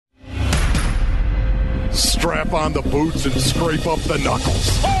strap on the boots and scrape up the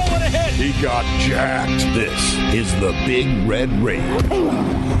knuckles. Oh, what a hit! He got jacked. This is the Big Red Rage,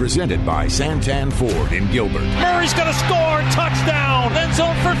 presented by Santan Ford in Gilbert. Murray's going to score. Touchdown. End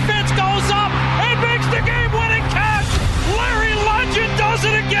zone for Fitz. Goes up and makes the game-winning catch. Larry Legend does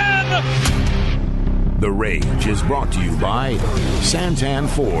it again. The Rage is brought to you by Santan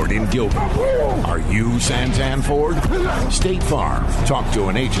Ford in Gilbert. Are you Santan Ford? State Farm. Talk to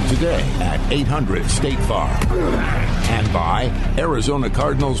an agent today at 800-STATE-FARM. And by Arizona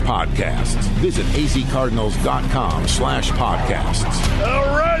Cardinals Podcasts. Visit azcardinals.com/podcasts. The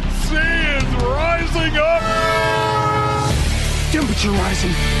Red Sea is rising up. Temperature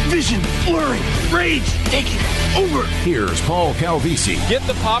rising, vision blurring, rage taking over. Here's Paul Calvisi. Get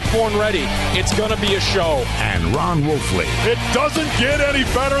the popcorn ready. It's going to be a show. And Ron Wolfley. It doesn't get any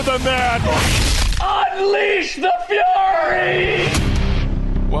better than that. Unleash the fury!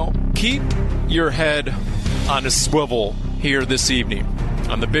 Well, keep your head on a swivel here this evening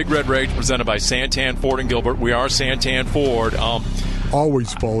on the Big Red Rage presented by Santan Ford and Gilbert. We are Santan Ford.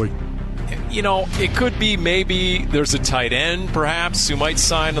 Always, Paulie. You know, it could be maybe there's a tight end, perhaps, who might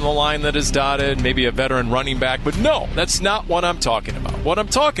sign on the line that is dotted, maybe a veteran running back. But no, that's not what I'm talking about. What I'm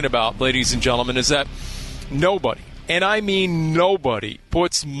talking about, ladies and gentlemen, is that nobody, and I mean nobody,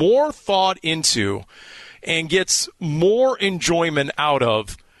 puts more thought into and gets more enjoyment out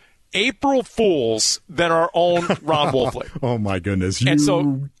of April Fools than our own Ron Wolfley. Oh, my goodness. You And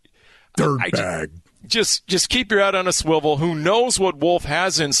so, dirtbag. Just keep your head on a swivel. Who knows what Wolf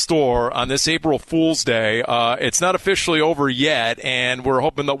has in store on this April Fool's Day? It's not officially over yet, and we're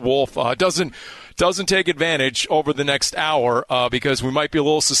hoping that Wolf doesn't take advantage over the next hour because we might be a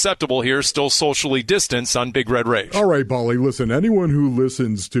little susceptible here, still socially distanced on Big Red Rage. All right, Paulie, listen, anyone who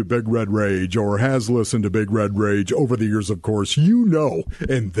listens to Big Red Rage or has listened to Big Red Rage over the years, of course, you know,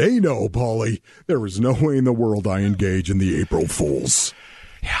 and they know, Paulie, there is no way in the world I engage in the April Fools.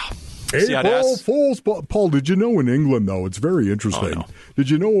 Yeah. April Fools. Paul, did you know in England, though, it's very interesting. Oh, no. Did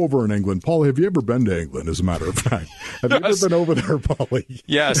you know over in England, Paul, have you ever been to England, as a matter of fact? Have you ever been over there, Paulie?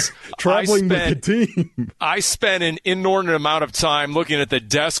 Yes. Traveling with the team. I spent an inordinate amount of time looking at the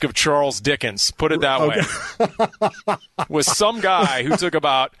desk of Charles Dickens, put it that way, with some guy who took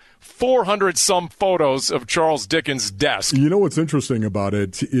about 400-some photos of Charles Dickens' desk. You know what's interesting about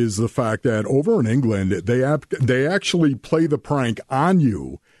it is the fact that over in England, they actually play the prank on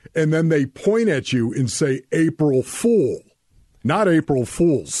you, and then they point at you and say, April Fool, not April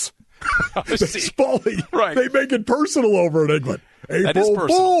Fools. That's Paulie. Right. They make it personal over in England. That is April personal.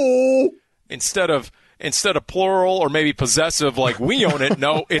 Fool. Instead of plural or maybe possessive like we own it,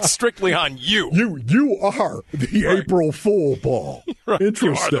 no, it's strictly on you. You are the Right. April Fool, Paul. Right.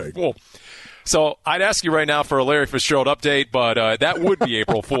 Interesting. You are the fool. So I'd ask you right now for a Larry Fitzgerald update, but that would be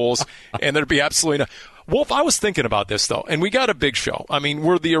April Fools, and there'd be absolutely no. Wolf, I was thinking about this, though, and we got a big show. I mean,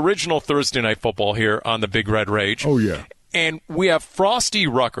 we're the original Thursday Night Football here on the Big Red Rage. Oh, yeah. And we have Frosty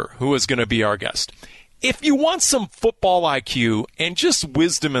Rucker, who is going to be our guest. If you want some football IQ and just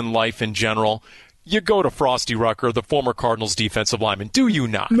wisdom in life in general, you go to Frosty Rucker, the former Cardinals defensive lineman. Do you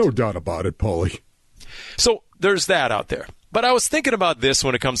not? No doubt about it, Paulie. So there's that out there. But I was thinking about this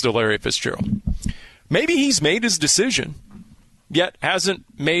when it comes to Larry Fitzgerald. Maybe he's made his decision, yet hasn't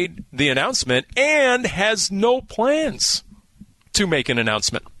made the announcement and has no plans to make an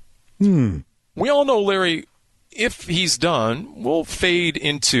announcement. We all know Larry, if he's done, will fade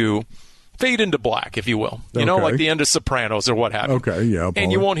into black, if you will. You know, Okay. like the end of Sopranos or what have you. Okay, yeah,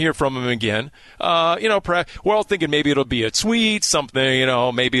 And you Paulie. won't hear from him again. Perhaps we're all thinking maybe it'll be a tweet,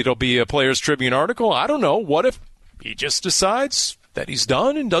 something, maybe it'll be a Players Tribune article. I don't know. What if he just decides that he's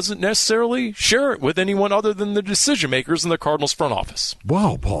done and doesn't necessarily share it with anyone other than the decision makers in the Cardinals front office?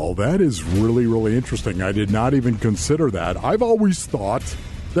 Wow, Paul, that is really, really interesting. I did not even consider that. I've always thought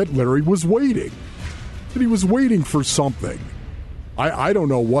that Larry was waiting, that he was waiting for something. I don't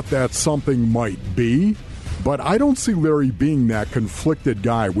know what that something might be, but I don't see Larry being that conflicted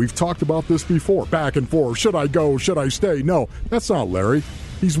guy. We've talked about this before, back and forth. Should I go? Should I stay? No, that's not Larry.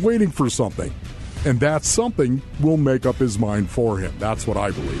 He's waiting for something, and that something will make up his mind for him. That's what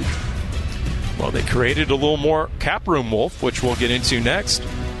I believe. Well, they created a little more cap room, Wolf, which we'll get into next.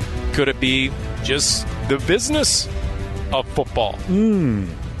 Could it be just the business of football?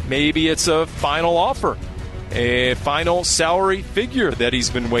 Maybe it's a final offer, a final salary figure that he's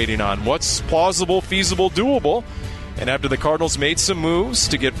been waiting on. What's plausible, feasible, doable? And after the Cardinals made some moves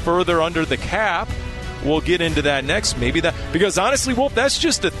to get further under the cap, we'll get into that next. Maybe that, because honestly, Wolf, that's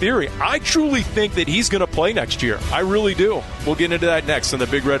just a theory. I truly think that he's going to play next year. I really do. We'll get into that next on the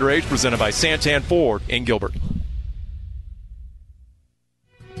Big Red Rage, presented by Santan Ford in Gilbert.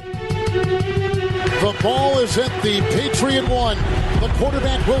 The ball is at the Patriot 1. The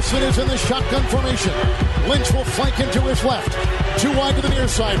quarterback, Wilson, is in the shotgun formation. Lynch will flank into his left. 2 wide to the near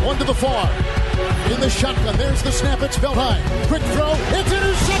side, 1 to the far. In the shotgun, there's the snap. It's belt high. Quick throw. It's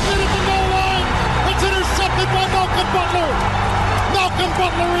intercepted at the goal line. It's intercepted by Malcolm Butler. Malcolm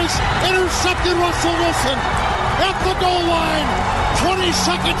Butler is intercepted Russell Wilson at the goal line. 20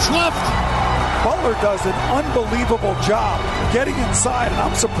 seconds left. Butler does an unbelievable job getting inside, and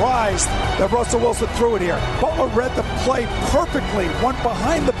I'm surprised that Russell Wilson threw it here. Butler read the play perfectly, went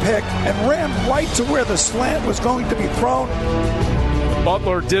behind the pick, and ran right to where the slant was going to be thrown.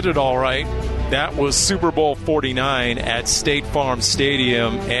 Butler did it all right. That was Super Bowl 49 at State Farm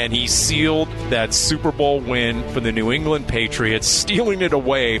Stadium, and he sealed that Super Bowl win for the New England Patriots, stealing it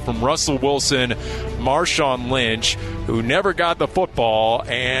away from Russell Wilson, Marshawn Lynch, who never got the football,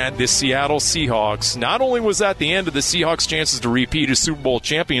 and the Seattle Seahawks. Not only was that the end of the Seahawks' chances to repeat as Super Bowl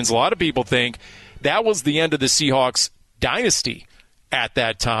champions, a lot of people think that was the end of the Seahawks dynasty at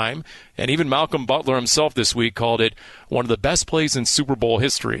that time. And even Malcolm Butler himself this week called it one of the best plays in Super Bowl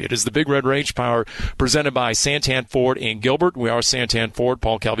history. It is the Big Red Rage Power presented by Santan Ford in Gilbert. We are Santan Ford,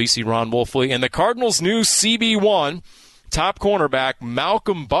 Paul Calvisi, Ron Wolfley, and the Cardinals' new CB1 top cornerback,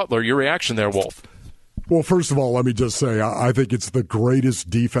 Malcolm Butler. Your reaction there, Wolf? Well, first of all, let me just say, I think it's the greatest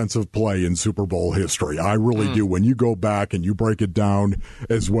defensive play in Super Bowl history. I really do. When you go back and you break it down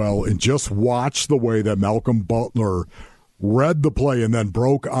as well and just watch the way that Malcolm Butler read the play and then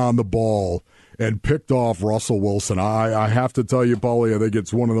broke on the ball and picked off Russell Wilson. I have to tell you, Paulie, I think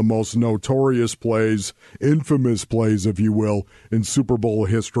it's one of the most notorious plays, infamous plays, if you will, in Super Bowl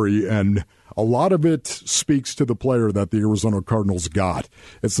history, and a lot of it speaks to the player that the Arizona Cardinals got.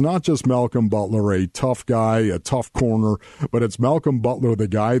 It's not just Malcolm Butler, a tough guy, a tough corner, but it's Malcolm Butler, the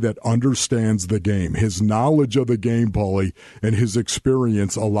guy that understands the game. His knowledge of the game, Paulie, and his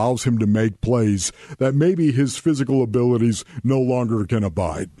experience allows him to make plays that maybe his physical abilities no longer can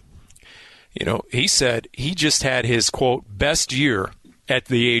abide. You know, he said he just had his, quote, best year at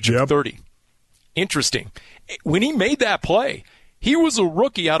the age of 30. Interesting. When he made that play, he was a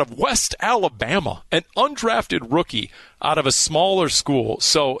rookie out of West Alabama, an undrafted rookie out of a smaller school.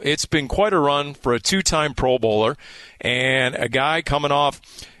 So it's been quite a run for a 2-time Pro Bowler and a guy coming off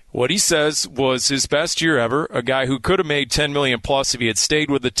what he says was his best year ever, a guy who could have made $10 million plus if he had stayed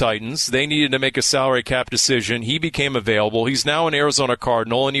with the Titans. They needed to make a salary cap decision. He became available. He's now an Arizona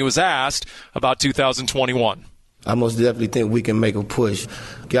Cardinal, and he was asked about 2021. I most definitely think we can make a push.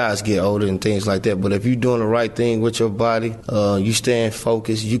 Guys get older and things like that, but if you're doing the right thing with your body, you staying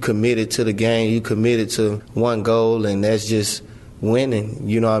focused, you committed to the game, you committed to one goal, and that's just winning.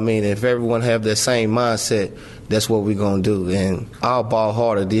 You know what I mean? If everyone have that same mindset, that's what we're going to do. And I'll ball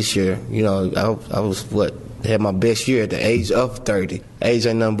harder this year. You know, I was, had my best year at the age of 30. Age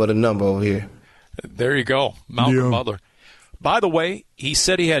ain't nothing but a number over here. There you go, Malcolm Butler. By the way, he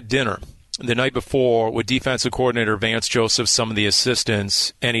said he had dinner the night before with defensive coordinator Vance Joseph, some of the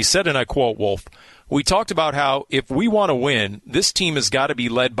assistants, and he said, and I quote, Wolf, "We talked about how if we want to win, this team has got to be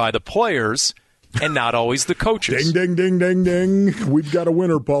led by the players and not always the coaches." Ding, ding, ding, ding, ding. We've got a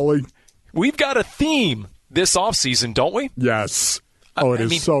winner, Paulie. We've got a theme this offseason, don't we? Yes. Oh, it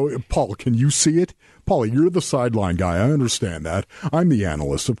is so. Paul, can you see it? Paulie, you're the sideline guy. I understand that. I'm the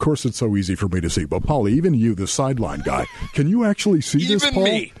analyst. Of course, it's so easy for me to see. But, Paulie, even you, the sideline guy, can you actually see this, Paul?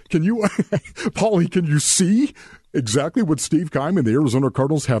 Even me. Can you, Paulie, can you see exactly what Steve Keim and the Arizona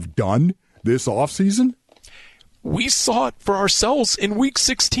Cardinals have done this offseason? We saw it for ourselves in Week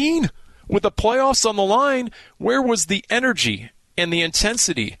 16. With the playoffs on the line, where was the energy and the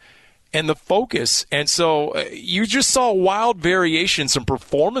intensity and the focus? And so you just saw wild variations in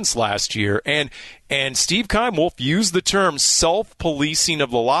performance last year. And Steve Keim, Wolf, used the term self-policing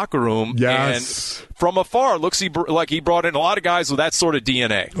of the locker room. Yes. And from afar, it looks like he brought in a lot of guys with that sort of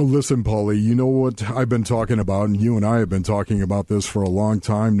DNA. Listen, Paulie, you know what I've been talking about, and you and I have been talking about this for a long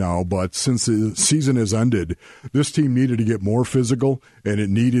time now, but since the season has ended, this team needed to get more physical, and it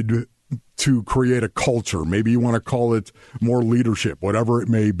needed to create a culture. Maybe you want to call it more leadership, whatever it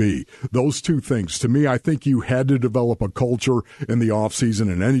may be. Those two things. To me, I think you had to develop a culture in the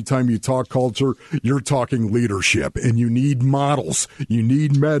offseason, and anytime you talk culture, you're talking leadership, and you need models. You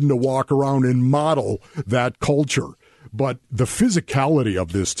need men to walk around and model that culture. But the physicality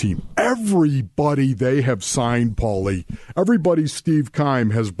of this team, everybody they have signed, Paulie, everybody Steve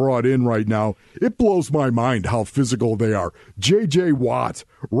Keim has brought in right now, it blows my mind how physical they are. J.J. Watt,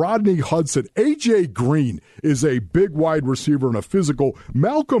 Rodney Hudson, A.J. Green is a big wide receiver and a physical.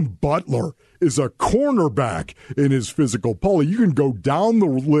 Malcolm Butler is a cornerback in his physical. Paulie, you can go down the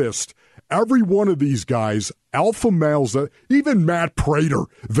list. Every one of these guys, alpha males, even Matt Prater,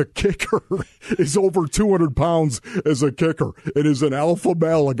 the kicker, is over 200 pounds as a kicker. It is an alpha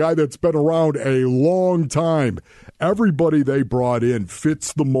male, a guy that's been around a long time. Everybody they brought in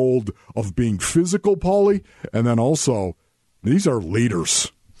fits the mold of being physical, Paulie, and then also, these are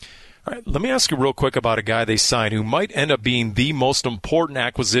leaders. All right, let me ask you real quick about a guy they signed who might end up being the most important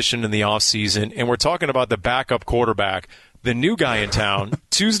acquisition in the offseason, and we're talking about the backup quarterback, the new guy in town.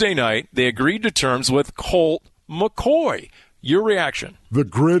 Tuesday night, they agreed to terms with Colt McCoy. Your reaction? The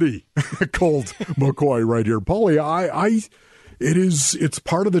gritty Colt McCoy right here. Paulie, it's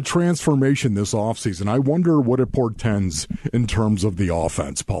part of the transformation this offseason. I wonder what it portends in terms of the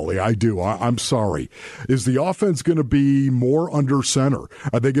offense, Paulie. I do. I'm sorry. Is the offense going to be more under center?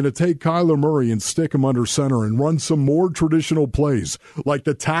 Are they going to take Kyler Murray and stick him under center and run some more traditional plays like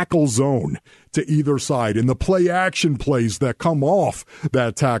the tackle zone to either side and the play action plays that come off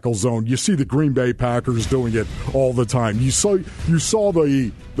that tackle zone? You see the Green Bay Packers doing it all the time. You saw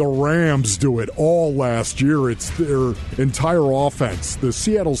the Rams do it all last year. It's their entire offense. The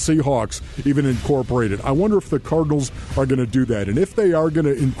Seattle Seahawks even incorporated. I wonder if the Cardinals are going to do that. And if they are going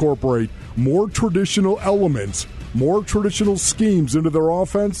to incorporate more traditional elements, more traditional schemes into their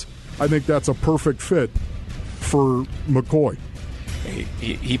offense, I think that's a perfect fit for McCoy.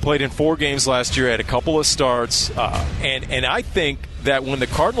 He played in 4 games last year, had a couple of starts, and I think that when the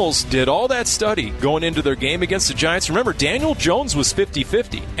Cardinals did all that study going into their game against the Giants, remember, Daniel Jones was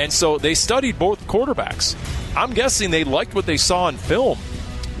 50-50, and so they studied both quarterbacks. I'm guessing they liked what they saw in film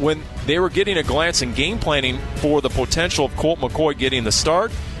when they were getting a glance and game planning for the potential of Colt McCoy getting the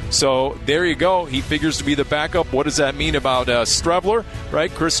start. So there you go. He figures to be the backup. What does that mean about Streveler, right?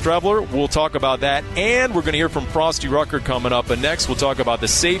 Chris Streveler. We'll talk about that. And we're going to hear from Frosty Rucker coming up. And next, we'll talk about the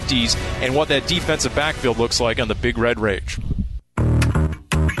safeties and what that defensive backfield looks like on the Big Red Rage.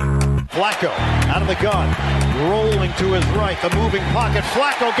 Flacco out of the gun, rolling to his right. The moving pocket.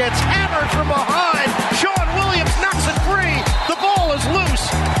 Flacco gets hammered from behind. Sean Williams knocks it free. The ball is loose.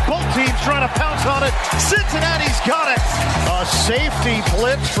 Both teams trying to pounce on it. Cincinnati's got it. A safety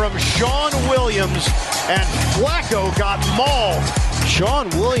blitz from Sean Williams, and Flacco got mauled. Sean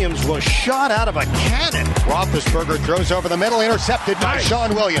Williams was shot out of a cannon. Roethlisberger throws over the middle, intercepted by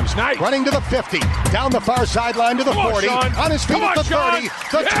Sean Williams. Running to the 50, down the far sideline to the 40, on his feet at the 30,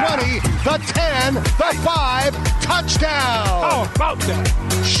 the 20, the 10, the 5, touchdown! How about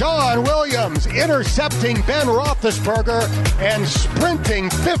that? Sean Williams intercepting Ben Roethlisberger and sprinting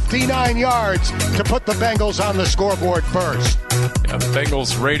 59 yards to put the Bengals on the scoreboard first. Yeah, the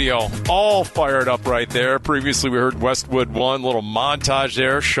Bengals radio all fired up right there. Previously, we heard Westwood 1, little montage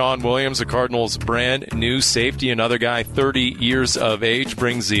there. Sean Williams, the Cardinals' brand new safety, another guy 30 years of age,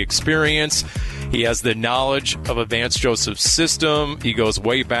 brings the experience. He has the knowledge of Vance Joseph's system. He goes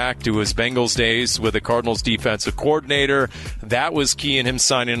way back to his Bengals days with the Cardinals defensive coordinator. That was key in him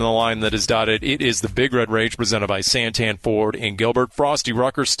signing the line that is dotted. It is the Big Red Rage presented by Santan Ford in Gilbert. Frosty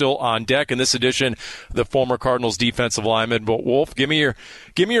Rucker still on deck in this edition, the former Cardinals defensive lineman. But Wolf, give me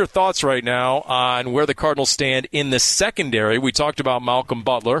your thoughts right now on where the Cardinals stand in the secondary. We talked about Malcolm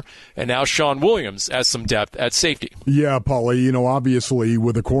Butler, and now Sean Williams has some depth at safety. Yeah, Paulie, obviously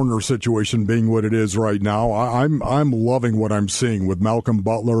with the corner situation being what it is right now, I'm loving what I'm seeing with Malcolm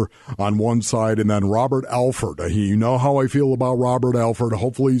Butler on one side and then Robert Alford. You know how I feel about Robert Alford.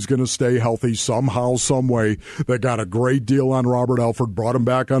 Hopefully he's going to stay healthy somehow, some way. They got a great deal on Robert Alford, brought him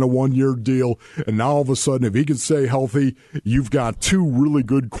back on a 1-year deal, and now all of a sudden, if he can stay healthy, you've got 2 really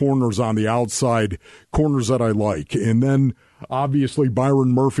good corners on the outside, corners that I like. And then obviously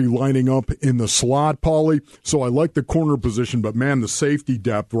Byron Murphy lining up in the slot, Paulie. So I like the corner position, but man, the safety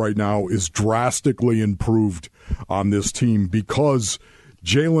depth right now is drastically improved on this team because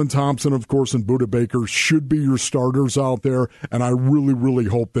Jalen Thompson, of course, and Budda Baker should be your starters out there, and I really, really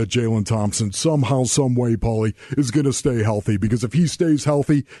hope that Jalen Thompson somehow, some way, Paulie, is going to stay healthy, because if he stays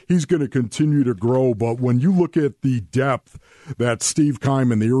healthy, he's going to continue to grow. But when you look at the depth that Steve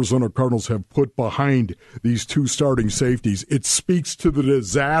Keim and the Arizona Cardinals have put behind these 2 starting safeties, it speaks to the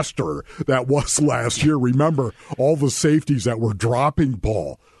disaster that was last year. Remember, all the safeties that were dropping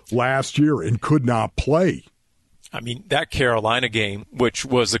ball last year and could not play. I mean, that Carolina game, which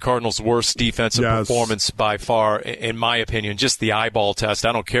was the Cardinals' worst defensive performance by far, in my opinion, just the eyeball test.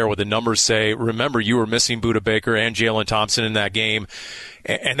 I don't care what the numbers say. Remember, you were missing Budda Baker and Jalen Thompson in that game,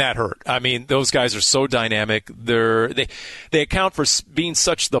 and that hurt. I mean, those guys are so dynamic. They account for being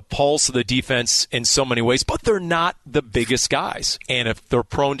such the pulse of the defense in so many ways, but they're not the biggest guys. And if they're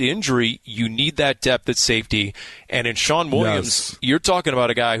prone to injury, you need that depth at safety. And in Sean Williams, you're talking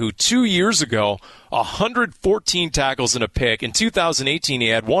about a guy who 2 years ago 114 tackles and a pick. In 2018, he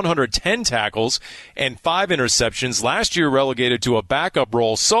had 110 tackles and 5 interceptions. Last year, relegated to a backup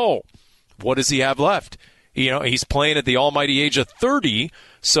role. So, what does he have left? He's playing at the almighty age of 30,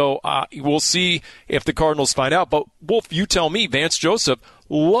 so we'll see if the Cardinals find out. But, Wolf, you tell me, Vance Joseph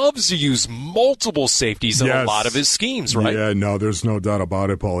loves to use multiple safeties in a lot of his schemes, right? Yeah, no, there's no doubt about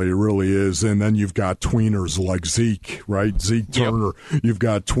it, Paul. He really is. And then you've got tweeners like Zeke, right? Zeke Turner. Yep. You've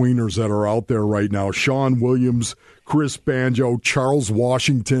got tweeners that are out there right now. Sean Williams, Chris Banjo, Charles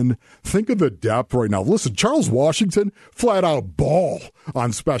Washington. Think of the depth right now. Listen, Charles Washington, flat out ball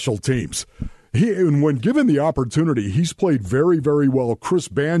on special teams. And when given the opportunity, he's played very, very well. Chris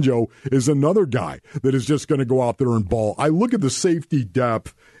Banjo is another guy that is just going to go out there and ball. I look at the safety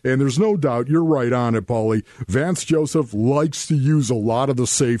depth, and there's no doubt, you're right on it, Paulie. Vance Joseph likes to use a lot of the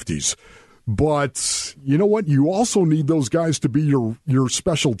safeties. But you know what? You also need those guys to be your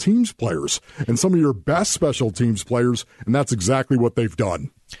special teams players and some of your best special teams players, and that's exactly what they've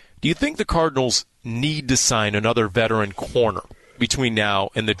done. Do you think the Cardinals need to sign another veteran corner between now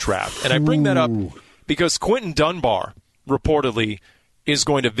and the draft? And I bring that up because Quentin Dunbar reportedly is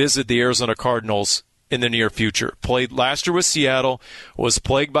going to visit the Arizona Cardinals in the near future. Played last year with Seattle, was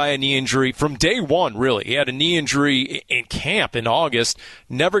plagued by a knee injury from day one, really. He had a knee injury in camp in August,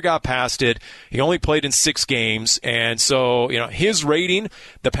 never got past it. He only played in 6 games, and so, his rating,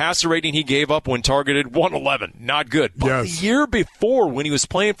 the passer rating he gave up when targeted, 111, not good. But the year before, when he was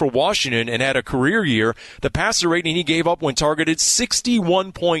playing for Washington and had a career year, the passer rating he gave up when targeted,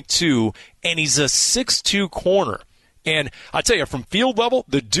 61.2, and he's a 6'2 corner. And I tell you, from field level,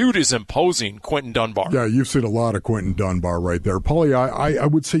 the dude is imposing, Quentin Dunbar. Yeah, you've seen a lot of Quentin Dunbar right there. Paulie, I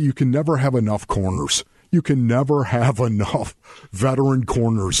would say you can never have enough corners. You can never have enough veteran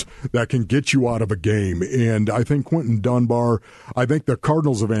corners that can get you out of a game. And I think Quentin Dunbar, I think the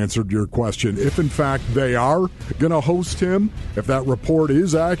Cardinals have answered your question. If, in fact, they are going to host him, if that report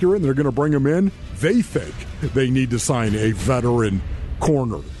is accurate and they're going to bring him in, they think they need to sign a veteran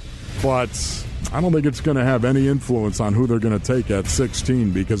corner. But I don't think it's going to have any influence on who they're going to take at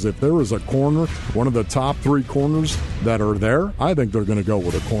 16, because if there is a corner, one of the top 3 corners that are there, I think they're going to go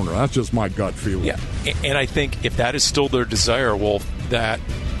with a corner. That's just my gut feeling. Yeah, and I think if that is still their desire, Wolf, that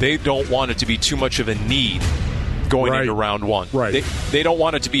they don't want it to be too much of a need going into round 1. Right. They don't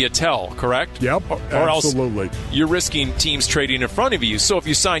want it to be a tell, correct? Yep, absolutely. Or else you're risking teams trading in front of you. So if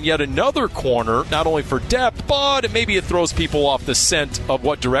you sign yet another corner, not only for depth, but maybe it throws people off the scent of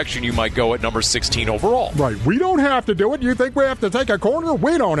what direction you might go at number 16 overall. Right. We don't have to do it. You think we have to take a corner?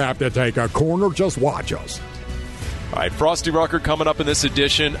 We don't have to take a corner. Just watch us. All right, Frosty Rucker coming up in this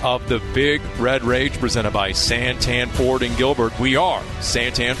edition of the Big Red Rage, presented by Santan Ford in Gilbert. We are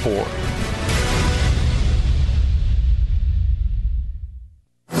Santan Ford.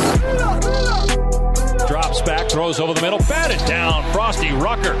 Drops back, throws over the middle, batted down. Frosty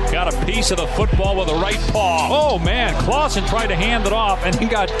Rucker got a piece of the football with the right paw. Oh, man, Clausen tried to hand it off and he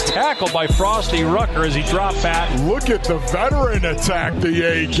got tackled by Frosty Rucker as he dropped back. Look at the veteran attack the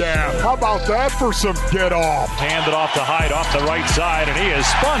A-gap. How about that for some get-off? Handed off to Hyde off the right side, and he is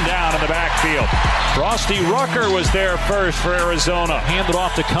spun down in the backfield. Frosty Rucker was there first for Arizona. Handed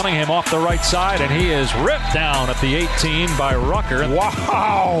off to Cunningham off the right side, and he is ripped down at the 18 by Rucker.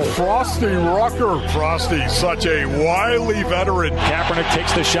 Wow, Frosty Rucker. Frosty, such a wily veteran. Kaepernick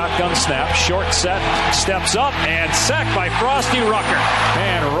takes the shotgun snap, short set, steps up, and sacked by Frosty Rucker.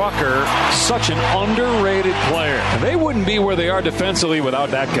 Man, Rucker, such an underrated player. And they wouldn't be where they are defensively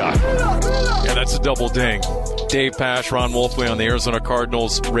without that guy. Yeah, that's a double ding. Dave Pasch, Ron Wolfley on the Arizona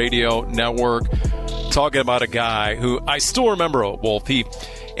Cardinals radio network, talking about a guy who I still remember, Wolf.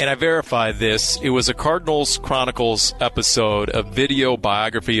 And I verified this. It was a Cardinals Chronicles episode, a video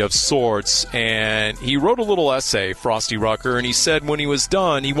biography of sorts, and he wrote a little essay, Frosty Rucker, and he said when he was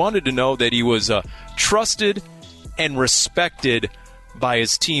done, he wanted to know that he was trusted and respected by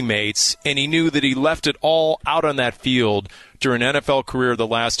his teammates, and he knew that he left it all out on that field during an NFL career that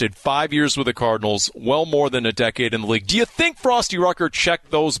lasted 5 years with the Cardinals, well more than a decade in the league. Do you think Frosty Rucker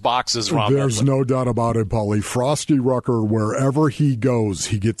checked those boxes, Ron? There's no doubt about it, Paulie. Frosty Rucker, wherever he goes,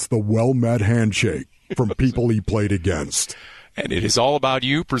 he gets the well-met handshake from people he played against. And it is all about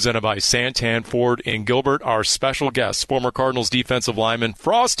you, presented by Santan Ford in Gilbert. Our special guest, former Cardinals defensive lineman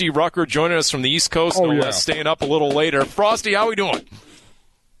Frosty Rucker, joining us from the East Coast. Staying up a little later. Frosty, how are we doing?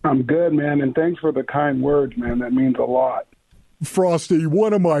 I'm good, man, and thanks for the kind words, man. That means a lot. Frosty,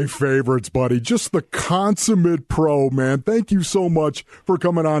 one of my favorites, buddy. Just the consummate pro, man. Thank you so much for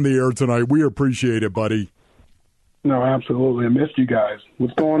coming on the air tonight. We appreciate it, buddy. No, absolutely. I missed you guys.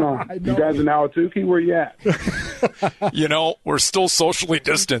 What's going on? You guys in Ahwatukee? Where you at? we're still socially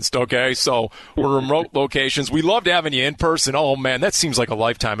distanced, okay? So we're remote locations. We loved having you in person. Oh, man, that seems like a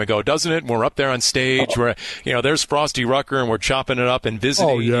lifetime ago, doesn't it? We're up there on stage. Where there's Frosty Rucker, and we're chopping it up and visiting.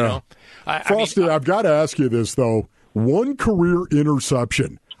 Oh, yeah. Frosty, I've got to ask you this, though. One career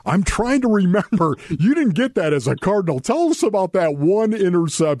interception. I'm trying to remember. You didn't get that as a Cardinal. Tell us about that one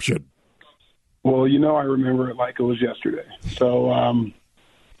interception. Well, I remember it like it was yesterday. So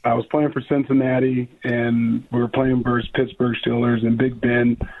I was playing for Cincinnati, and we were playing versus Pittsburgh Steelers, and Big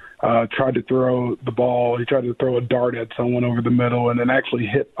Ben tried to throw the ball. He tried to throw a dart at someone over the middle and then actually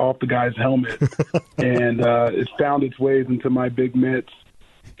hit off the guy's helmet. And it found its ways into my big mitts,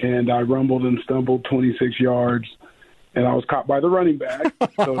 and I rumbled and stumbled 26 yards. And I was caught by the running back,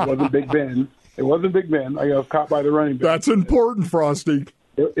 so it wasn't Big Ben. I was caught by the running back. That's important, Frosty.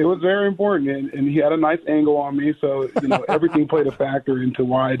 It was very important, and he had a nice angle on me, so everything played a factor into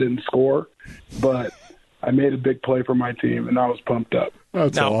why I didn't score. But I made a big play for my team, and I was pumped up.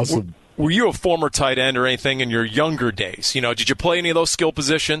 That's awesome. Were you a former tight end or anything in your younger days? Did you play any of those skill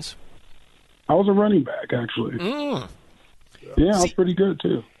positions? I was a running back, actually. Yeah, I was pretty good,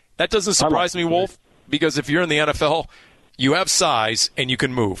 too. That doesn't surprise me, Wolf. Because if you're in the NFL, you have size and you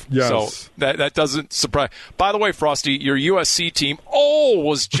can move. Yes. So that doesn't surprise. By the way, Frosty, your USC team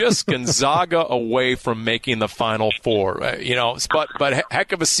was just Gonzaga away from making the Final Four. But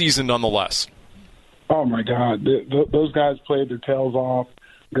heck of a season nonetheless. Oh my God, those guys played their tails off.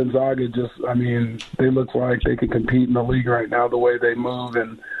 Gonzaga they look like they can compete in the league right now. The way they move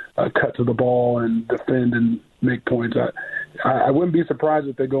and cut to the ball and defend and make points. I wouldn't be surprised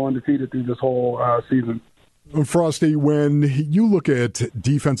if they go undefeated through this whole season. Frosty, when you look at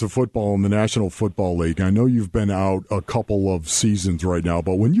defensive football in the National Football League, I know you've been out a couple of seasons right now,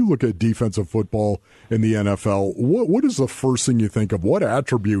 but when you look at defensive football in the NFL, what is the first thing you think of? What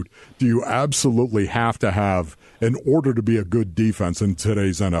attribute do you absolutely have to have in order to be a good defense in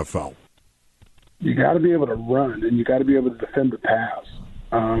today's NFL? You got to be able to run, and you got to be able to defend the pass.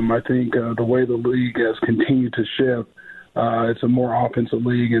 I think the way the league has continued to shift, it's a more offensive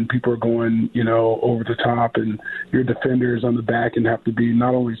league, and people are going, over the top, and your defenders on the back end have to be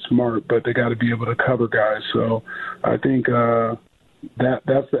not only smart, but they got to be able to cover guys. So I think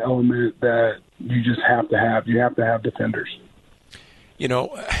that's the element that you just have to have. You have to have defenders.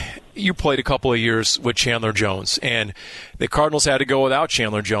 You played a couple of years with Chandler Jones, and the Cardinals had to go without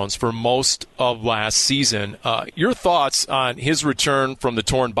Chandler Jones for most of last season. Your thoughts on his return from the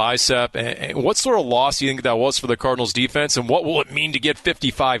torn bicep, and what sort of loss do you think that was for the Cardinals defense, and what will it mean to get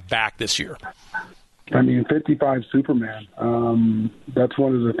 55 back this year? 55 Superman. That's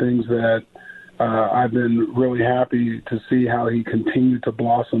one of the things that I've been really happy to see how he continued to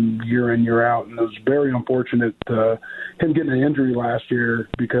blossom year in, year out. And it was very unfortunate him getting an injury last year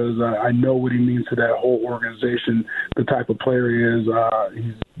because I know what he means to that whole organization, the type of player he is.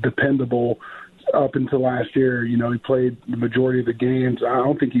 He's dependable up until last year. He played the majority of the games. I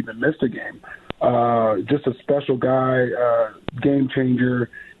don't think he even missed a game. Just a special guy, game changer.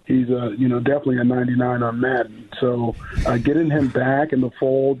 He's definitely a 99 on Madden. So getting him back in the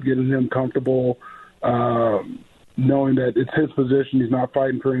fold, getting him comfortable, knowing that it's his position, he's not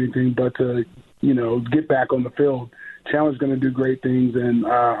fighting for anything, but to get back on the field. Chandler's going to do great things, and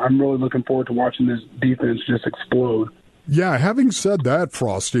I'm really looking forward to watching this defense just explode. Yeah, having said that,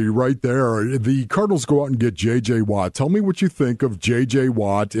 Frosty, right there, the Cardinals go out and get J.J. Watt. Tell me what you think of J.J.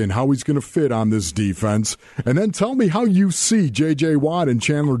 Watt and how he's going to fit on this defense. And then tell me how you see J.J. Watt and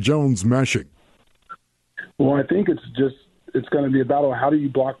Chandler Jones meshing. Well, I think it's going to be a battle. How do you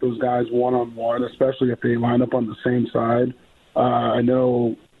block those guys one-on-one, especially if they line up on the same side? I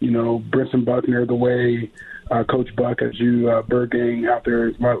know, Brinson Buckner, the way Coach Buck, as you Bergang out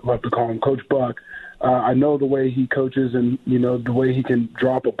there love to call him Coach Buck, I know the way he coaches and, the way he can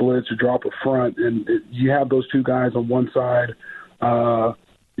drop a blitz or drop a front. And you have those two guys on one side,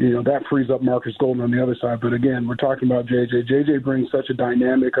 that frees up Marcus Golden on the other side. But, again, we're talking about JJ. JJ brings such a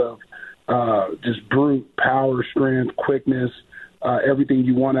dynamic of just brute power, strength, quickness, everything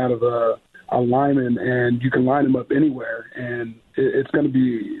you want out of a lineman, and you can line him up anywhere. And it's going to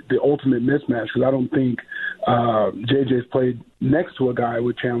be the ultimate mismatch because I don't think JJ's played next to a guy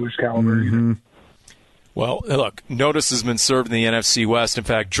with Chandler's caliber either. Well, look, notice has been served in the NFC West. In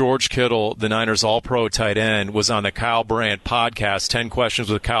fact, George Kittle, the Niners All-Pro tight end, was on the Kyle Brandt podcast, 10 Questions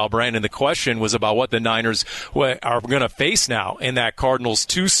with Kyle Brandt, and the question was about what the Niners are going to face now in that Cardinals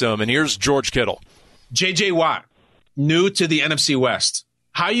twosome. And here's George Kittle. J.J. Watt, new to the NFC West.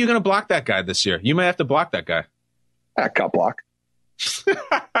 How are you going to block that guy this year? You may have to block that guy. Cut block.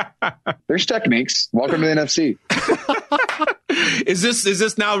 There's techniques. Welcome to the NFC. Is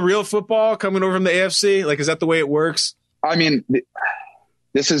this now real football coming over from the AFC? Like, is that the way it works? I mean,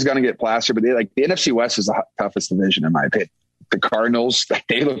 this is going to get plastered, but the NFC West is the toughest division in my opinion. The Cardinals,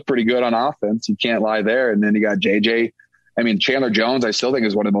 they look pretty good on offense. You can't lie there. And then you got JJ. I mean, Chandler Jones, I still think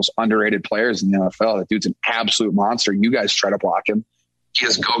is one of the most underrated players in the NFL. That dude's an absolute monster. You guys try to block him. He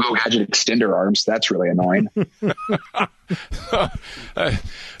has go-go gadget extender arms. That's really annoying.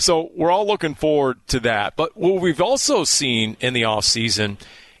 So we're all looking forward to that. But what we've also seen in the offseason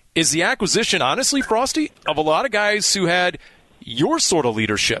is the acquisition, honestly, Frosty, of a lot of guys who had your sort of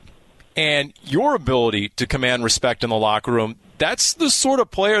leadership and your ability to command respect in the locker room. That's the sort of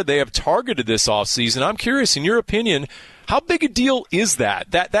player they have targeted this offseason. I'm curious, in your opinion, how big a deal is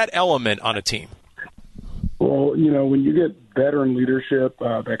that element on a team? Well, when you get veteran leadership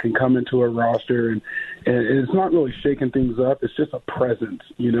that can come into a roster and it's not really shaking things up. It's just a presence,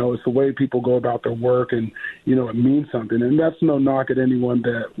 It's the way people go about their work and, it means something. And that's no knock at anyone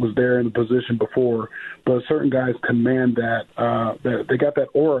that was there in the position before. But certain guys command that they got that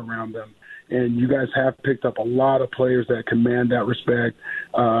aura around them. And you guys have picked up a lot of players that command that respect.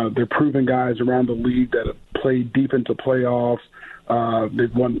 They're proven guys around the league that have played deep into playoffs.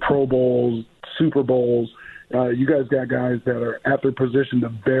 They've won Pro Bowls, Super Bowls. You guys got guys that are at their position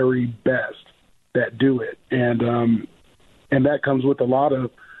the very best that do it. And that comes with a lot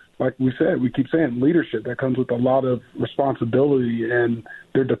of, like we said, we keep saying leadership. That comes with a lot of responsibility, and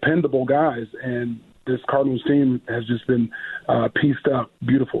they're dependable guys. And this Cardinals team has just been pieced up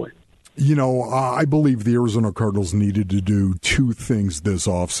beautifully. I believe the Arizona Cardinals needed to do two things this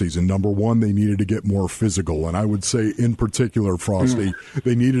offseason. Number one, they needed to get more physical. And I would say in particular, Frosty,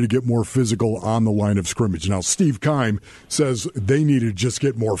 they needed to get more physical on the line of scrimmage. Now, Steve Keim says they needed to just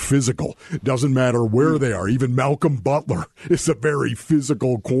get more physical. Doesn't matter where they are. Even Malcolm Butler is a very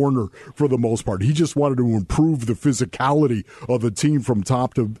physical corner for the most part. He just wanted to improve the physicality of the team from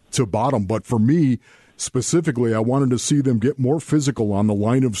top to bottom. But for me, specifically, I wanted to see them get more physical on the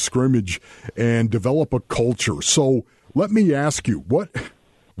line of scrimmage and develop a culture. So let me ask you, what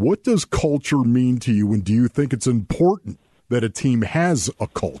does culture mean to you, and do you think it's important that a team has a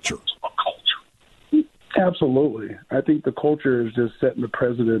culture? Absolutely. I think the culture is just setting the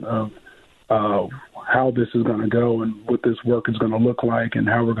precedent of how this is going to go and what this work is going to look like and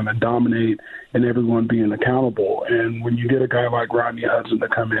how we're going to dominate and everyone being accountable. And when you get a guy like Rodney Hudson to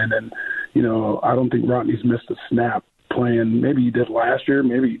come in and, I don't think Rodney's missed a snap playing. Maybe he did last year,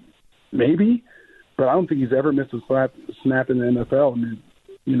 maybe, but I don't think he's ever missed a snap in the NFL. And,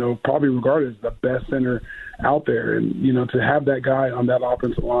 probably regarded as the best center out there. And, to have that guy on that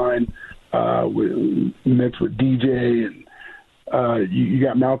offensive line mixed with DJ and you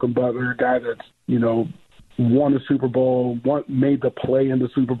got Malcolm Butler, a guy that's, won a Super Bowl, made the play in the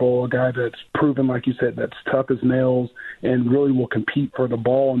Super Bowl, a guy that's proven, like you said, that's tough as nails and really will compete for the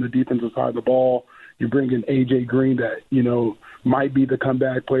ball on the defensive side of the ball. You bring in A.J. Green that, might be the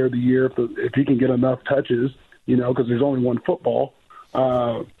comeback player of the year if he can get enough touches, because there's only one football.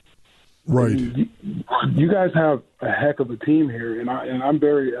 Right. You guys have a heck of a team here, and I'm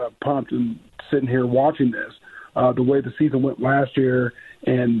very pumped and sitting here watching this. The way the season went last year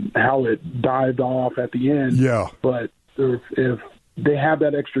and how it dived off at the end. Yeah. But if they have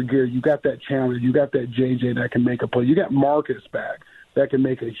that extra gear, you got that Chandler, you got that JJ that can make a play. You got Marcus back that can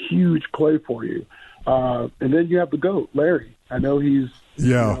make a huge play for you. And then you have the GOAT, Larry. I know he's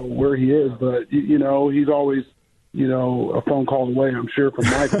where he is, but, he's always a phone call away, I'm sure, from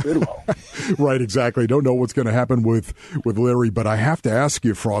Mike Bidwell. Right, exactly. Don't know what's going to happen with Larry, but I have to ask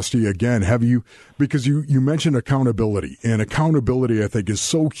you, Frosty, again, because you mentioned accountability, and accountability, I think, is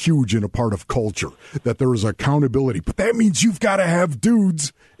so huge in a part of culture, that there is accountability. But that means you've got to have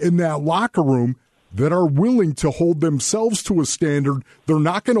dudes in that locker room that are willing to hold themselves to a standard they're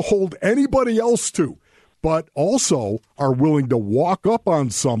not going to hold anybody else to, but also are willing to walk up on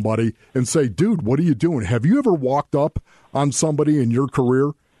somebody and say, dude, what are you doing? Have you ever walked up on somebody in your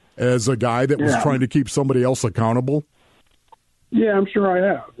career as a guy that was trying to keep somebody else accountable? Yeah, I'm sure I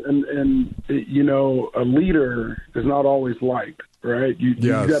have. And a leader is not always liked, right? You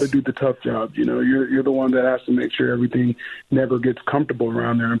got to do the tough job. You're the one that has to make sure everything never gets comfortable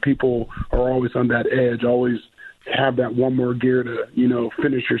around there, and people are always on that edge, always have that one more gear to,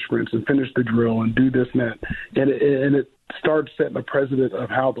 finish your sprints and finish the drill and do this and that. And it starts setting a precedent of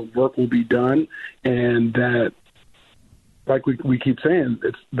how the work will be done, and that, like we keep saying,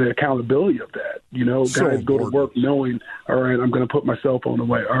 it's the accountability of that. So guys go to work knowing, all right, I'm going to put my cell phone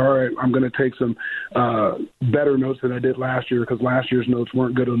away. All right, I'm going to take some better notes than I did last year, because last year's notes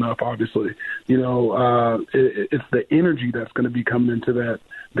weren't good enough, obviously. It's the energy that's going to be coming into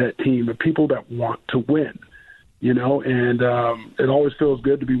that team, the people that want to win. and it always feels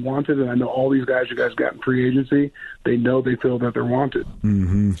good to be wanted. And I know all these guys you guys got in free agency, they know they feel that they're wanted.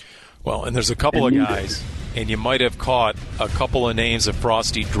 Mm-hmm. Well, and there's a couple of guys, and you might have caught a couple of names that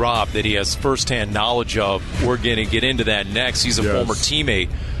Frosty dropped that he has firsthand knowledge of. We're going to get into that next. He's a former teammate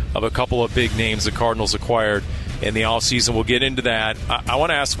of a couple of big names the Cardinals acquired in the offseason. We'll get into that. I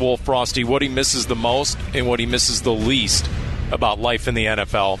want to ask Wolf Frosty what he misses the most and what he misses the least about life in the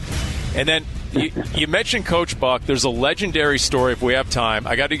NFL. And then you mentioned Coach Buck. There's a legendary story, if we have time.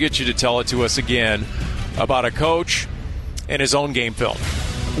 I got to get you to tell it to us again, about a coach and his own game film.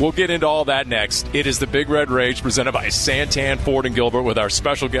 We'll get into all that next. It is the Big Red Rage presented by Santan, Ford, and Gilbert with our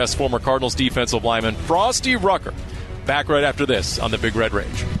special guest, former Cardinals defensive lineman Frosty Rucker. Back right after this on the Big Red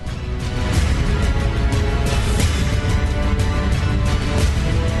Rage.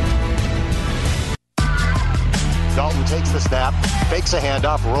 Dalton takes the snap, fakes a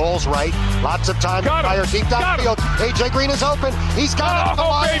handoff, rolls right, lots of time to fire deep downfield. A.J. Green is open. He's got it to the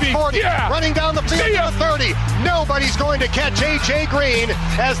line, 40, running down the field to the 30. Nobody's going to catch A.J. Green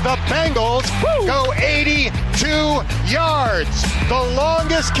as the Bengals go 82 yards. The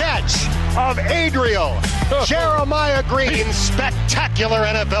longest catch of Adriel Jeremiah Green's spectacular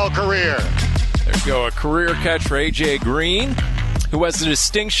NFL career. There you go, a career catch for A.J. Green, who has the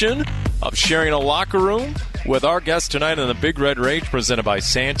distinction of sharing a locker room with our guest tonight on the Big Red Rage, presented by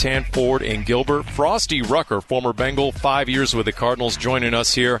Santan, Ford, and Gilbert. Frosty Rucker, former Bengal, 5 years with the Cardinals, joining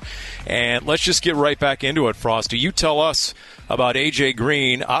us here. And let's just get right back into it, Frosty. You tell us about A.J.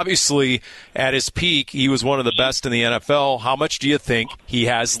 Green. Obviously, at his peak, he was one of the best in the NFL. How much do you think he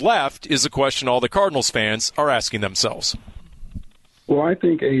has left is a question all the Cardinals fans are asking themselves. Well, I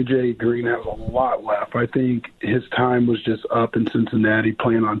think A.J. Green has a lot left. I think his time was just up in Cincinnati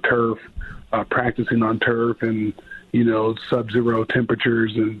playing on turf, practicing on turf and, sub-zero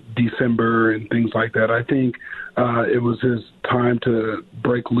temperatures in December and things like that. I think it was his time to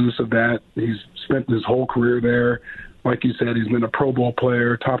break loose of that. He's spent his whole career there. Like you said, he's been a Pro Bowl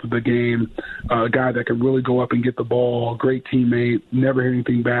player, top of the game, a guy that can really go up and get the ball, great teammate, never hear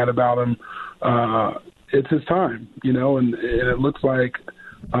anything bad about him. It's his time, and it looks like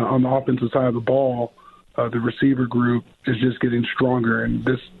on the offensive side of the ball, the receiver group is just getting stronger. And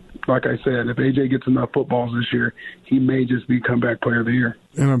this, like I said, if A.J. gets enough footballs this year, he may just be comeback player of the year.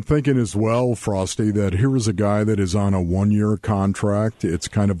 And I'm thinking as well, Frosty, that here is a guy that is on a one-year contract. It's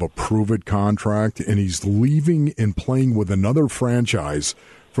kind of a prove-it contract, and he's leaving and playing with another franchise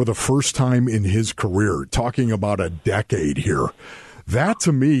for the first time in his career, talking about a decade here. That,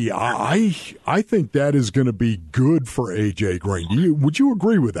 to me, I think that is going to be good for A.J. Green. Would you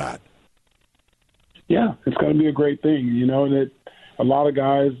agree with that? Yeah, it's going to be a great thing. That a lot of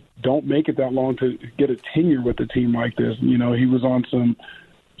guys don't make it that long to get a tenure with a team like this. He was on some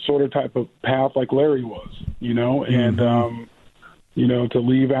sort of type of path like Larry was, and, to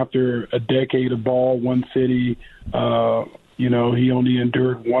leave after a decade of ball, one city, he only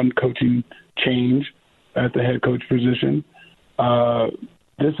endured one coaching change at the head coach position.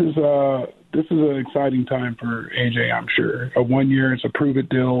 This is an exciting time for AJ, I'm sure. A 1 year, it's a prove-it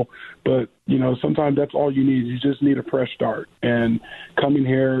deal, but sometimes that's all you need. You just need a fresh start. And coming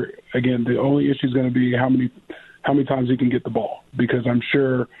here again, the only issue is going to be how many times he can get the ball, because I'm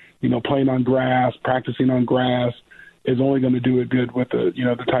sure playing on grass, practicing on grass is only going to do it good with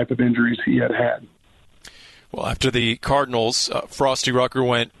the type of injuries he had. Well, after the Cardinals, Frosty Rucker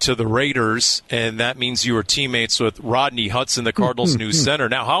went to the Raiders, and that means you were teammates with Rodney Hudson, the Cardinals' new center.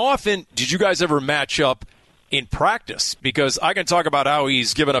 Now, how often did you guys ever match up in practice? Because I can talk about how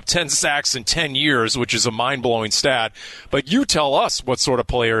he's given up 10 sacks in 10 years, which is a mind-blowing stat, but you tell us what sort of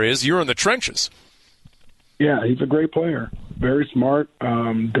player he is. You're in the trenches. Yeah, he's a great player. Very smart,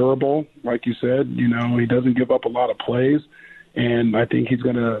 durable, like you said. He doesn't give up a lot of plays, and I think he's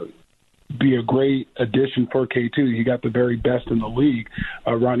going to be a great addition for K2. He got the very best in the league.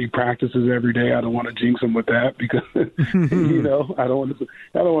 Rodney practices every day. I don't want to jinx him with that because I don't want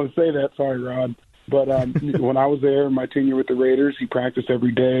to say that. Sorry, Rod. But when I was there, my tenure with the Raiders, he practiced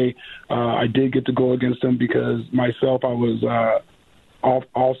every day. I did get to go against him because myself, I was a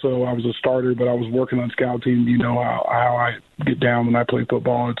starter, but I was working on scout team. How I get down when I play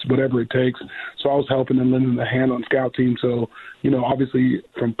football. It's whatever it takes. So I was helping and lending a hand on scout team. So, obviously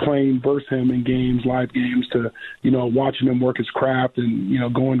from playing versus him in games, live games, to, watching him work his craft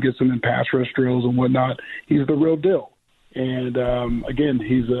and, go and get some in pass rush drills and whatnot, he's the real deal. And, again,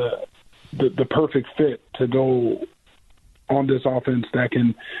 he's the perfect fit to go on this offense that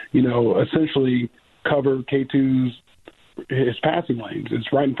can, essentially cover K2's his passing lanes.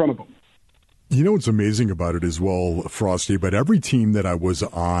 It's right in front of him. What's amazing about it as well, Frosty, but every team that I was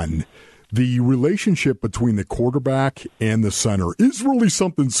on the relationship between the quarterback and the center is really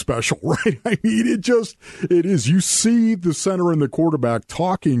something special, right? I mean, it is. You see the center and the quarterback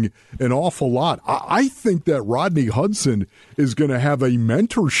talking an awful lot. I think that Rodney Hudson is going to have a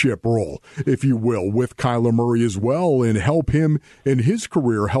mentorship role, if you will, with Kyler Murray as well, and help him in his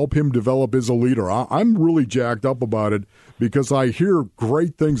career, help him develop as a leader. I'm really jacked up about it because I hear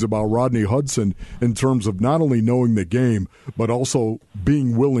great things about Rodney Hudson in terms of not only knowing the game, but also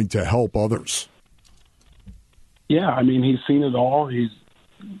being willing to help others. Yeah, I mean, he's seen it all. He's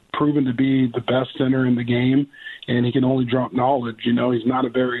proven to be the best center in the game, and he can only drop knowledge. You know, he's not a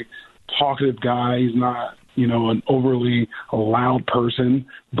very talkative guy. He's not, you know, an overly loud person,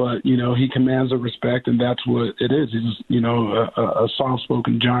 but, you know, he commands a respect, and that's what it is. He's, you know, a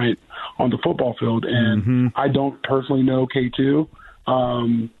soft-spoken giant on the football field. And I don't personally know K2,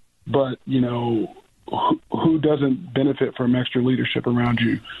 but, you know, who doesn't benefit from extra leadership around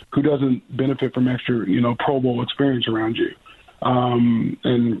you? Who doesn't benefit from extra, you know, Pro Bowl experience around you?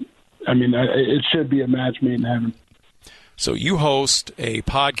 And, I mean, it should be a match made in heaven. So you host a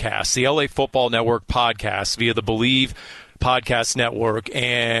podcast, the LA Football Network podcast, via the Believe Podcast Network.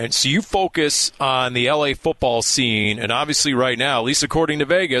 And so you focus on the LA football scene. And obviously right now, at least according to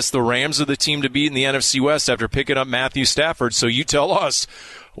Vegas, the Rams are the team to beat in the NFC West after picking up Matthew Stafford. So you tell us,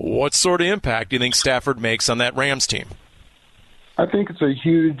 what sort of impact do you think Stafford makes on that Rams team? I think it's a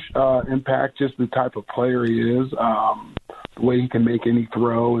huge impact, just the type of player he is, the way he can make any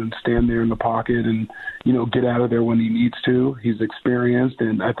throw and stand there in the pocket and, you know, get out of there when he needs to. He's experienced,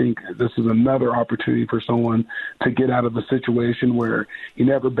 and I think this is another opportunity for someone to get out of a situation where he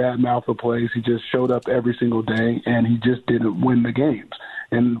never badmouthed the place. He just showed up every single day, and he just didn't win the games.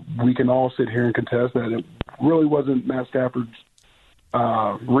 And we can all sit here and contest that it really wasn't Matt Stafford's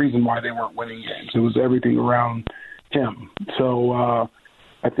reason why they weren't winning games. It was everything around him. So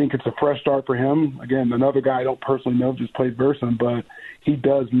I think it's a fresh start for him. Again, another guy I don't personally know, just played versus him, but he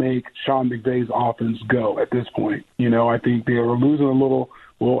does make Sean McVay's offense go at this point. You know, I think they were losing a little,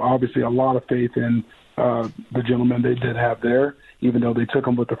 well, obviously a lot of faith in the gentleman they did have there. Even though they took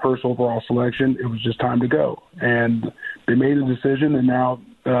him with the first overall selection, it was just time to go. And they made a decision, and now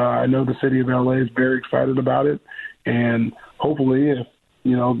I know the city of LA is very excited about it. And hopefully, if,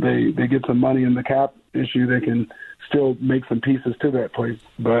 you know, they get some money in the cap issue, they can still make some pieces to that place.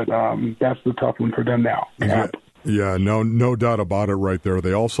 But that's the tough one for them now. Yeah, no doubt about it right there.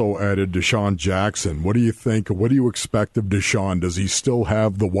 They also added Deshaun Jackson. What do you think? What do you expect of Deshaun? Does he still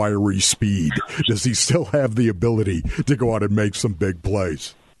have the wiry speed? Does he still have the ability to go out and make some big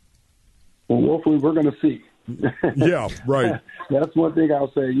plays? Well, hopefully we're going to see. Yeah, right. That's one thing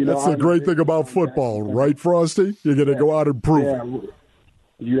I'll say. You know, that's the great thing about football, right, Frosty? You're going to go out and prove it.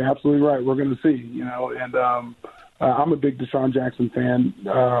 You're absolutely right. We're going to see, you know, and I'm a big Deshaun Jackson fan.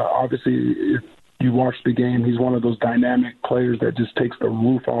 Obviously, if you watch the game, he's one of those dynamic players that just takes the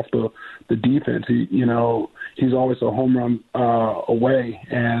roof off the defense. You know, he's always a home run away,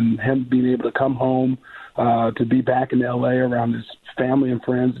 and him being able to come home, to be back in L.A. around his family and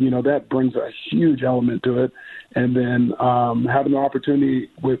friends, you know, that brings a huge element to it. And then having the opportunity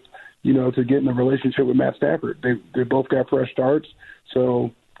with, you know, to get in a relationship with Matt Stafford. They both got fresh starts,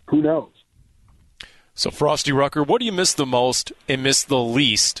 so who knows? So, Frosty Rucker, what do you miss the most and miss the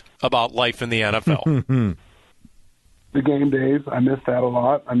least about life in the NFL? The game days. I miss that a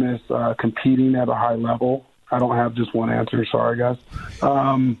lot. I miss competing at a high level. I don't have just one answer. Sorry, guys.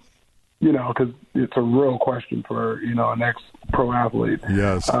 You know, because it's a real question for, you know, an ex-pro athlete.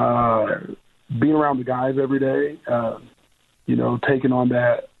 Yes. Being around the guys every day, you know, taking on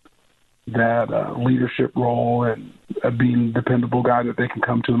that leadership role and being a dependable guy that they can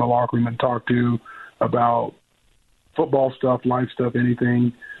come to in the locker room and talk to about football stuff, life stuff,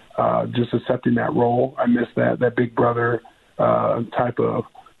 anything, just accepting that role. I miss that big brother type of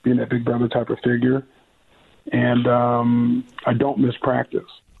figure. And I don't miss practice.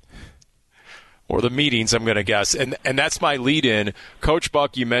 Or the meetings, I'm going to guess. And that's my lead-in. Coach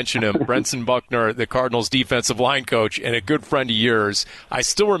Buck, you mentioned him, Brenson Buckner, the Cardinals defensive line coach, and a good friend of yours. I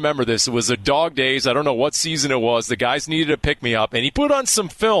still remember this. It was a dog days. I don't know what season it was. The guys needed to pick me up, and he put on some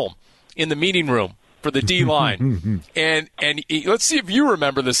film in the meeting room for the D-line. and let's see if you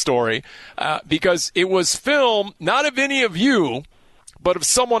remember this story, because it was film not of any of you, but of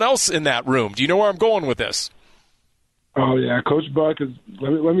someone else in that room. Do you know where I'm going with this? Oh, yeah. Coach Buck is –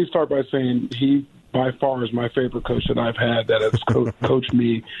 let me start by saying he, by far, is my favorite coach that I've had that has coached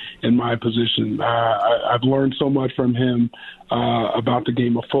me in my position. I've learned so much from him about the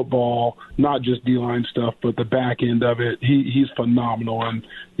game of football, not just D-line stuff, but the back end of it. He's phenomenal, and,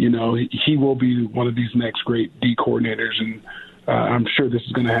 you know, he will be one of these next great D coordinators. And I'm sure this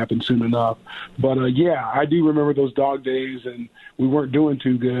is going to happen soon enough. But, yeah, I do remember those dog days, and we weren't doing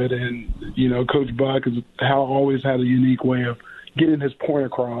too good. And, Coach Buck always had a unique way of getting his point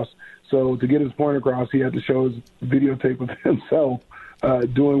across. So to get his point across, he had to show his videotape of himself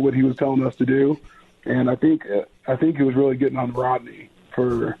doing what he was telling us to do. And I think he was really getting on Rodney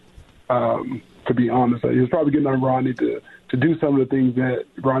to be honest. He was probably getting on Rodney to do some of the things that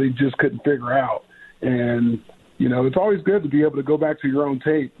Rodney just couldn't figure out. And, it's always good to be able to go back to your own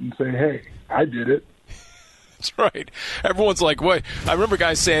tape and say, hey, I did it. That's right. Everyone's like, wait. I remember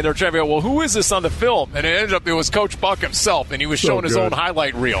guys saying, they're trying to figure out, well, who is this on the film? And it was Coach Buck himself, and he was showing his own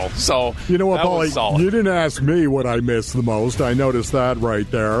highlight reel. So you know what, Paulie? You didn't ask me what I missed the most. I noticed that right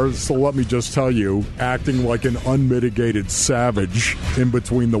there. So let me just tell you, acting like an unmitigated savage in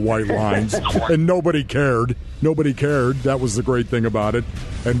between the white lines. And nobody cared. Nobody cared. That was the great thing about it.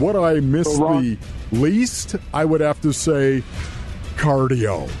 And what I missed the least, I would have to say,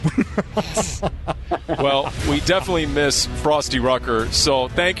 cardio. Well, we definitely miss Frosty Rucker, so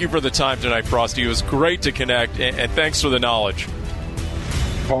thank you for the time tonight, Frosty. It was great to connect, and thanks for the knowledge.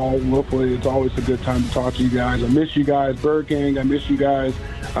 Paul, hopefully it's always a good time to talk to you guys. I miss you guys, Bird Gang. I miss you guys.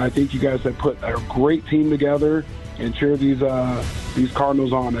 I think you guys have put a great team together and cheer these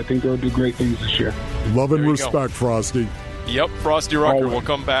Cardinals on. I think they'll do great things this year. Love and respect, Frosty. Yep, Frosty Rucker will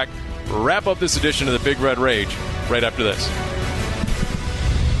come back, wrap up this edition of the Big Red Rage right after this.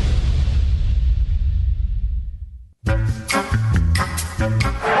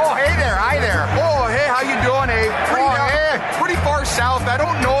 Oh, hey there. Hi there. Oh, hey, how you doing, pretty far south. I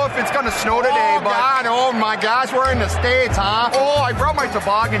don't know if it's going to snow today, but... Oh, my gosh, we're in the States, huh? Oh, I brought my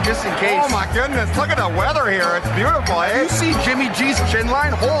toboggan just in case. Oh, my goodness, look at the weather here. It's beautiful, eh? You see Jimmy G's chin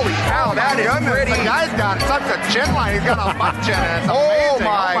line? Holy cow, that is pretty. The guy's got such a chin line. He's got a butt chin, and it's amazing.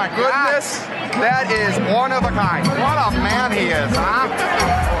 Oh, my goodness. That is one of a kind. What a man he is,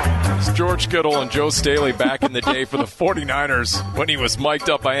 huh? It's George Kittle and Joe Staley back in the day for the 49ers when he was mic'd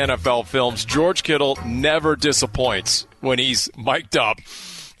up by NFL Films. George Kittle never disappoints when he's mic'd up.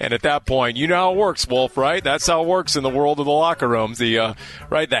 And at that point, you know how it works, Wolf, right? That's how it works in the world of the locker rooms. The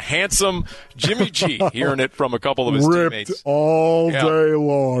handsome Jimmy G, hearing it from a couple of his teammates. All day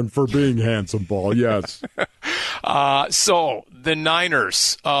long for being handsome, Paul, yes. So, the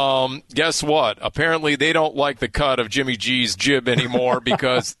Niners, guess what? Apparently they don't like the cut of Jimmy G's jib anymore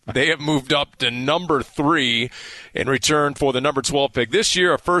because they have moved up to number 3 in return for the number 12 pick this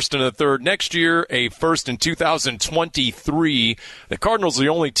year, a first and a third next year, a first in 2023. The Cardinals are the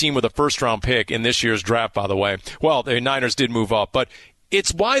only team with a first-round pick in this year's draft, by the way. Well, the Niners did move up, but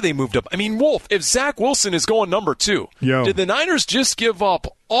it's why they moved up. I mean, Wolf, if Zach Wilson is going number 2, did the Niners just give up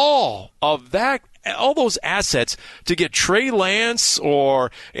all those assets to get Trey Lance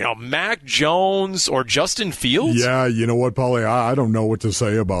or, Mac Jones or Justin Fields? Yeah, you know what, Paulie? I don't know what to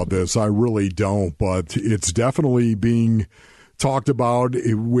say about this. I really don't, but it's definitely being talked about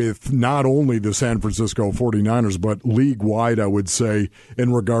with not only the San Francisco 49ers, but league-wide, I would say,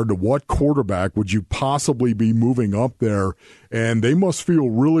 in regard to what quarterback would you possibly be moving up there. And they must feel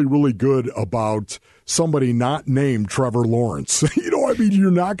really, really good about somebody not named Trevor Lawrence.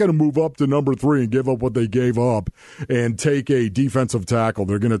 You're not going to move up to number 3 and give up what they gave up and take a defensive tackle.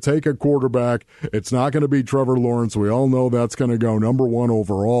 They're going to take a quarterback. It's not going to be Trevor Lawrence. We all know that's going to go number 1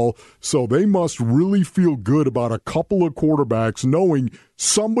 overall. So they must really feel good about a couple of quarterbacks knowing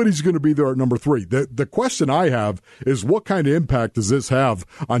somebody's going to be there at number 3. The question I have is what kind of impact does this have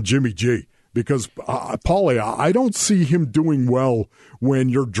on Jimmy G? Because, Paulie, I don't see him doing well when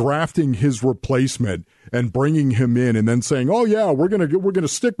you're drafting his replacement and bringing him in and then saying, oh, yeah, we're gonna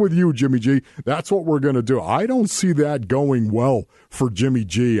stick with you, Jimmy G. That's what we're going to do. I don't see that going well for Jimmy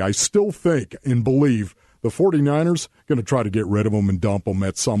G. I still think and believe the 49ers going to try to get rid of him and dump him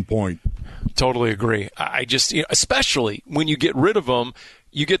at some point. Totally agree. I just, especially when you get rid of him,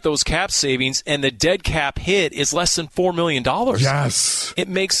 you get those cap savings, and the dead cap hit is less than $4 million. Yes. It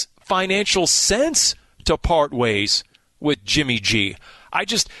makes financial sense to part ways with Jimmy G.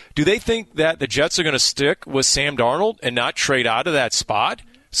 Do they think that the Jets are going to stick with Sam Darnold and not trade out of that spot?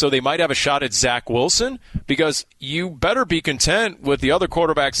 So they might have a shot at Zach Wilson? Because you better be content with the other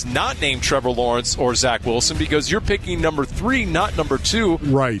quarterbacks not named Trevor Lawrence or Zach Wilson, because you're picking number 3, not number 2.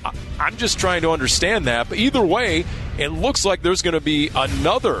 Right. I'm just trying to understand that. But either way, it looks like there's going to be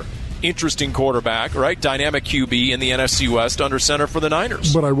another interesting quarterback, right? Dynamic QB in the NFC West under center for the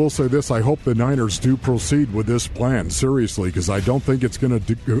Niners. But I will say this, I hope the Niners do proceed with this plan, seriously, because I don't think it's going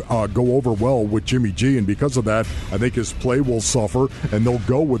to go over well with Jimmy G, and because of that, I think his play will suffer, and they'll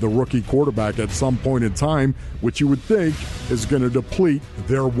go with a rookie quarterback at some point in time, which you would think is going to deplete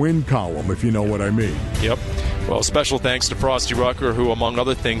their win column, if you know what I mean. Yep. Well, special thanks to Frosty Rucker, who, among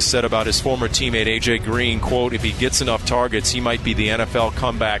other things, said about his former teammate A.J. Green, quote, if he gets enough targets, he might be the NFL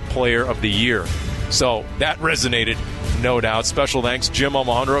Comeback Player of the Year. So that resonated, no doubt. Special thanks, Jim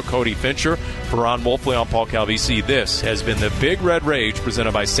Alejandro, Cody Fincher, for Ron Wolfley, I'm Paul Calvisi. This has been the Big Red Rage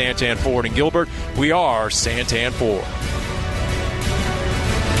presented by Santan Ford and Gilbert. We are Santan Ford.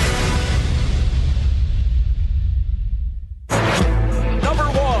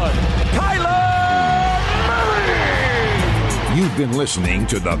 You've been listening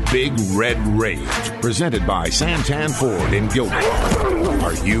to the Big Red Rage, presented by Santan Ford in Gilbert.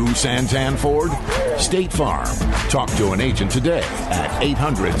 Are you Santan Ford? State Farm. Talk to an agent today at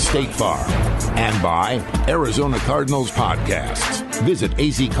 800-STATE-FARM. And by Arizona Cardinals Podcasts. Visit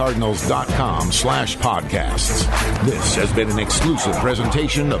azcardinals.com/podcasts. This has been an exclusive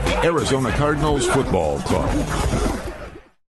presentation of the Arizona Cardinals Football Club.